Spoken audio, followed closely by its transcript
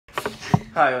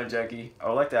Hi, I'm Jackie. I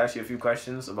would like to ask you a few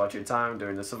questions about your time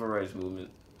during the Civil Rights Movement.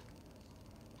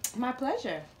 My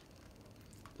pleasure.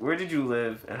 Where did you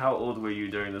live, and how old were you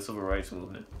during the Civil Rights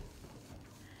Movement?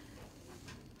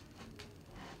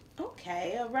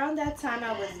 Okay, around that time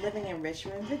I was living in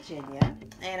Richmond, Virginia,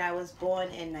 and I was born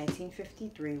in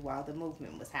 1953 while the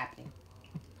movement was happening.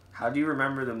 How do you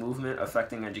remember the movement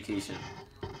affecting education?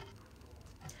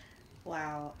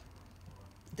 While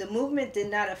the movement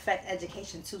did not affect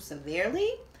education too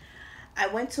severely, I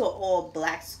went to an all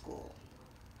black school.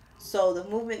 So the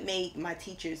movement made my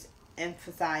teachers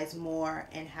emphasize more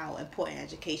in how important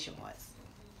education was.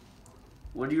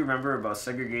 What do you remember about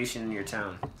segregation in your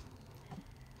town?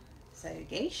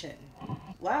 Segregation.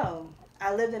 Well,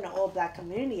 I lived in an all black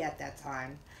community at that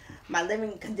time. My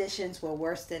living conditions were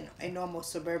worse than a normal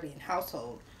suburban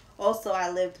household. Also, I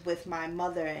lived with my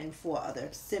mother and four other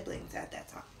siblings at that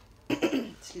time.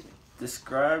 Excuse me.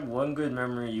 Describe one good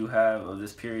memory you have of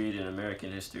this period in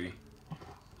American history.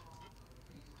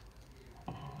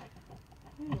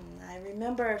 I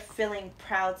remember feeling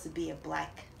proud to be a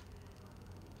black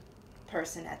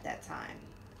person at that time.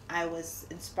 I was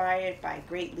inspired by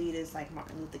great leaders like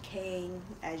Martin Luther King,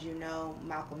 as you know,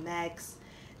 Malcolm X.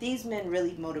 These men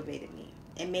really motivated me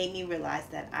and made me realize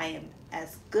that I am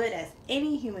as good as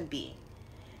any human being,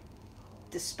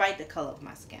 despite the color of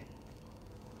my skin.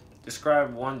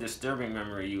 Describe one disturbing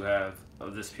memory you have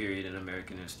of this period in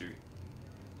American history.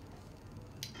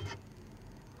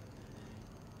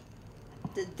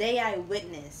 The day I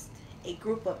witnessed a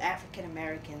group of African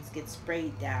Americans get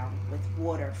sprayed down with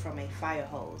water from a fire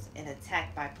hose and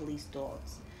attacked by police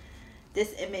dogs.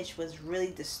 This image was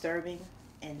really disturbing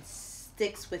and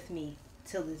sticks with me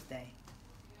till this day.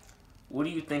 What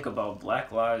do you think about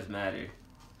Black Lives Matter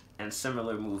and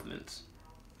similar movements?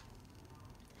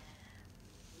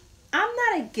 I'm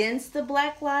not against the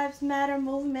Black Lives Matter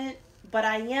movement, but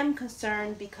I am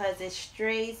concerned because it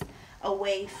strays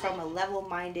away from a level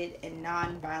minded and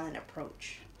non violent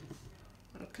approach.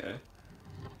 Okay.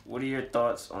 What are your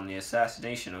thoughts on the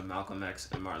assassination of Malcolm X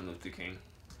and Martin Luther King?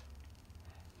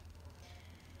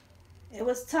 It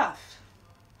was tough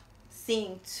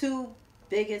seeing two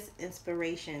biggest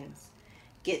inspirations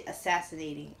get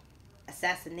assassinated,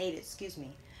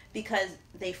 because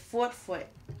they fought for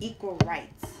equal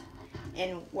rights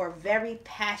and were very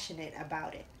passionate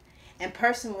about it. And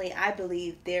personally, I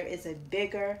believe there is a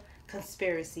bigger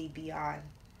conspiracy beyond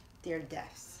their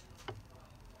deaths.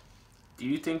 Do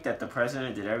you think that the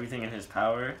president did everything in his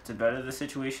power to better the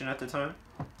situation at the time?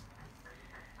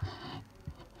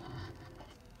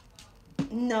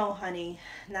 No, honey,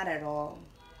 not at all.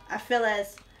 I feel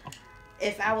as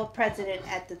if our president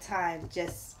at the time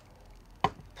just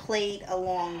played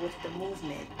along with the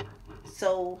movement,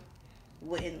 so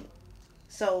wouldn't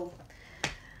so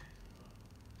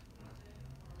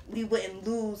we wouldn't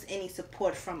lose any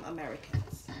support from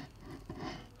Americans.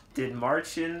 Did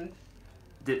marching,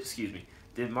 excuse me,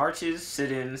 did marches,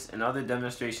 sit-ins, and other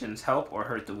demonstrations help or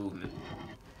hurt the movement?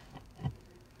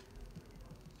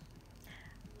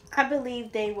 I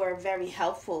believe they were very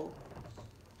helpful.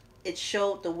 It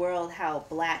showed the world how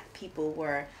black people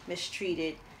were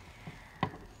mistreated,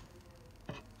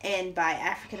 and by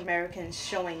African Americans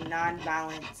showing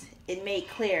nonviolence, it made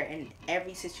clear in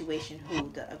every situation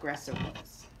who the aggressor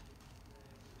was.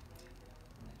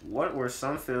 What were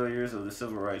some failures of the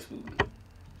civil rights movement?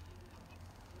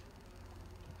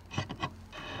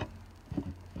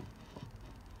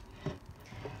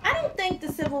 I don't think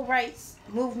the civil rights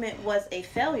movement was a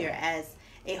failure as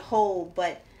a whole,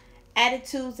 but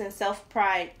attitudes and self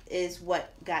pride is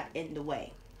what got in the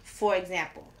way. For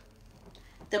example,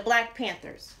 the Black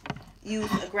Panthers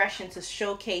used aggression to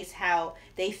showcase how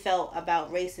they felt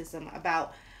about racism,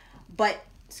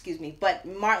 but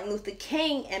Martin Luther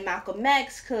King and Malcolm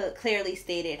X could clearly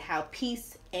stated how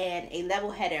peace and a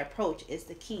level-headed approach is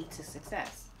the key to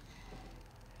success.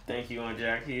 Thank you, Aunt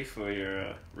Jackie, for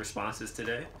your responses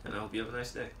today, and I hope you have a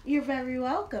nice day. You're very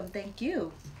welcome. Thank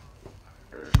you.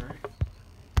 All right.